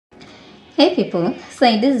Hey people, so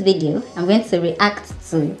in this video I'm going to react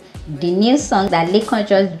to the new song that Laycon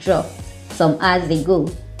just dropped some hours ago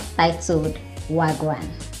titled Wagwan.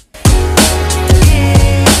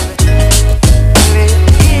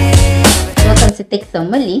 Welcome to Take Some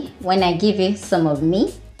Molly, when I give you some of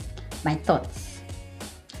me, my thoughts.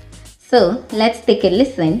 So let's take a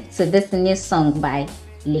listen to this new song by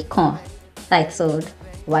Laycon titled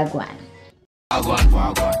Wagwan. Wagwan,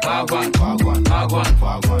 wagwan, wagwan, wagwan, wagwan,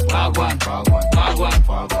 wagwan, wagwan, wagwan,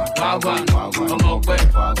 wagwan, wagwan, wagwan, omokwe,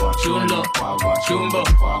 chulo, chumbo,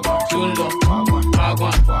 chulo, wagwan,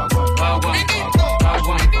 wagwan, wagwan.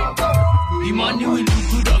 The money will look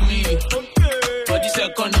good on me for this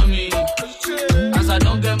economy. As I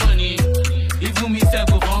don't get money, even me say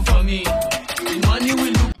go fun for me. The money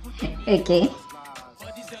will look. Okay.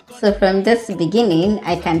 So from this beginning,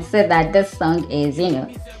 I can say that this song is,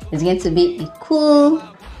 it's going to be a cool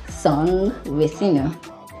song with,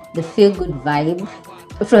 the feel-good vibe.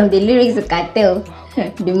 From the lyrics, you can tell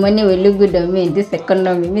the money will look good on me in this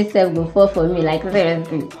economy. Myself go fall for me, like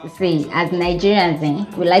seriously. See, as Nigerians,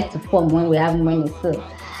 we like to form when we have money, so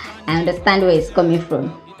I understand where it's coming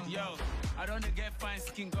from.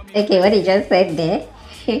 Okay, what you just said there,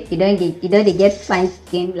 you don't get fine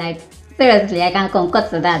skin, like. Seriously, I can concur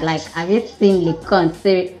to that. Like, have you seen Laycon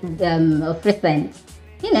of recent?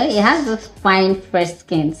 He has this fine fresh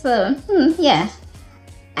skin. So, yeah,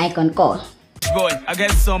 I concur. Boy, I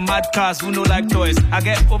get some mad cars who know like toys. I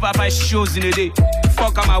get over 5 shows in a day.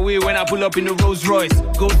 Fuck on my way when I pull up in the Rolls Royce.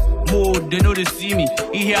 Go mode, they know they see me.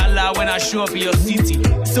 You hear loud when I show up in your city.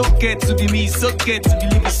 It's okay to be me, it's okay to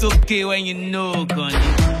believe, it's okay when you know, Connie.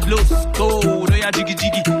 Let's go, no ya jiggy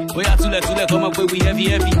jiggy. Oh ya tule, come up with we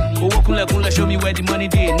heavy. Oh kule, show me where the money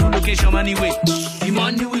dey. No location anyway. The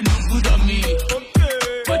money will look good on me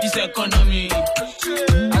for this economy.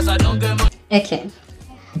 As I don't get money. Okay,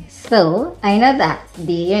 so I know that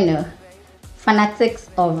the fanatics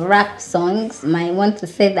of rap songs might want to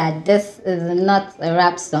say that this is not a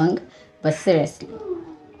rap song, but seriously,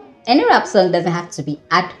 any rap song doesn't have to be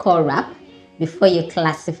hardcore rap before you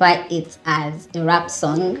classify it as a rap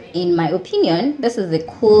song. In my opinion, this is a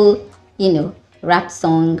cool, rap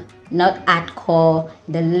song, not hardcore.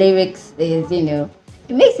 The lyrics is, it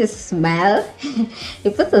makes you smile.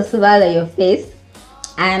 It puts a smile on your face.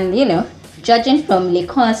 And, judging from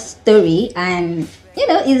Laycon's story and,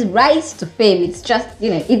 his rise to fame, it's just,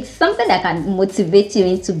 it's something that can motivate you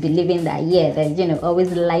into believing that, yeah, there's,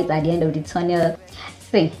 always light at the end of the tunnel.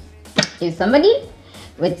 See, if somebody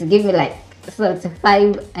were to give me like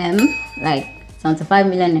 75 like 75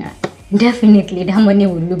 million naira, definitely that money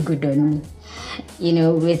will look good on me,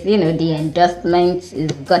 with the endorsements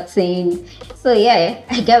is gotten. So yeah,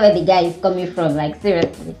 I get where the guy is coming from. Like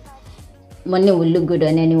seriously, money will look good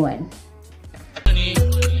on anyone.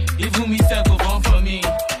 Even me say go fun for me.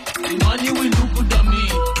 The money will look good on me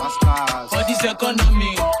for this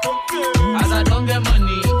economy. As I don't get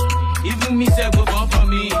money, even me say go fun for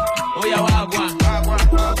me. Oh yeah, wagwan, wagwan,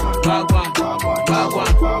 wagwan, wagwan,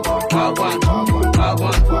 wagwan,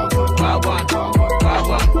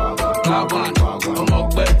 wagwan, wagwan,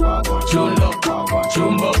 omokwe, chulo,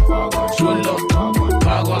 chumbo, chulo,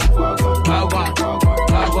 wagwan, wagwan.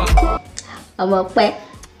 Omokwe,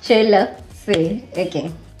 chulo. See,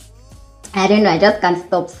 okay. I don't know, I just can't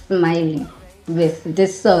stop smiling with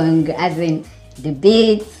this song, as in the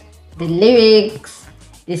beats, the lyrics,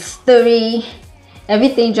 the story,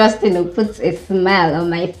 everything just puts a smile on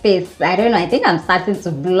my face. I don't know, I think I'm starting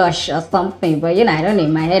to blush or something, but I don't know,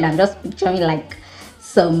 in my head I'm just picturing like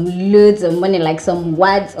some loads of money, like some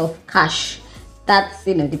wads of cash. That's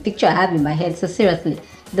the picture I have in my head. So seriously,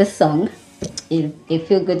 this song is a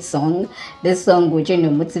feel-good song. This song would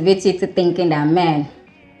motivate you to thinking that, man,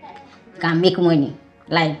 you can make money.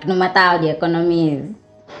 Like, no matter how the economy is,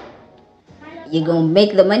 you're gonna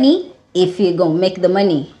make the money if you're gonna make the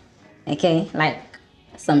money. Okay, like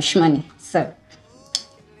some shmoney. So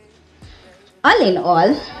all in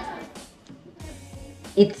all,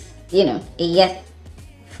 it's a yes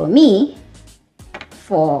for me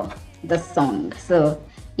for the song. So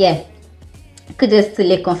yeah, kudos to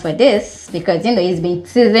Laycon for this, because he's been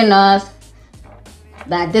teasing us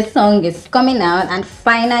that this song is coming out, and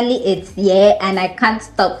finally it's here, and I can't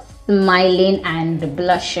stop smiling and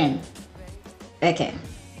blushing. Okay,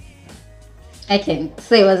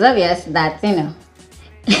 so it was obvious that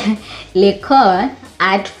Laycon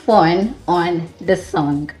had fun on the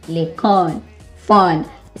song. Laycon fun.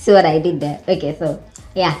 See what I did there? Okay, so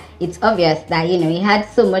yeah, it's obvious that he had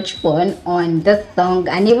so much fun on this song,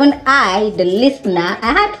 and even I, the listener,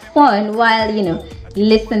 I had fun while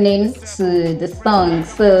listening to the song.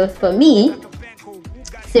 So for me,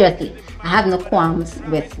 Seriously, I have no qualms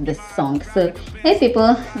with this song. So hey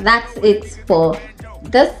people, that's it for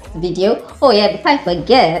this video. Oh yeah, before I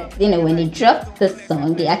forget, when they dropped this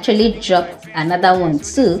song, they actually dropped another one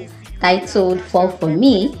too, titled Fall For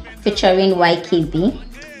Me, featuring YKB.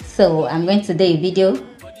 So I'm going to do a video,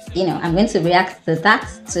 I'm going to react to that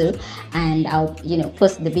too, and I'll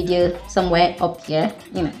post the video somewhere up here,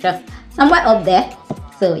 just somewhere up there,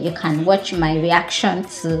 so you can watch my reaction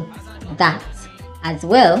to that as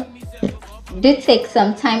well. Do take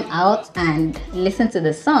some time out and listen to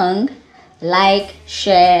the song, like,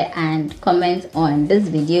 share and comment on this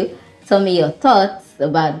video. Tell me your thoughts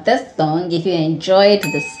about this song, if you enjoyed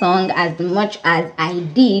the song as much as I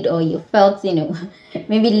did, or you felt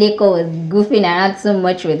maybe Laycon was goofing around so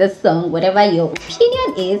much with this song. Whatever your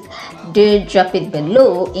opinion is, do drop it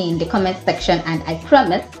below in the comment section, and I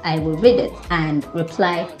promise I will read it and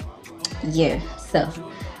reply you. So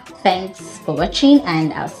thanks for watching,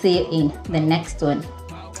 and I'll see you in the next one.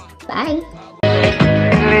 Bye.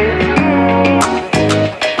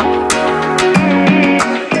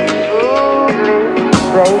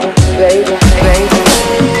 Baby, baby, baby.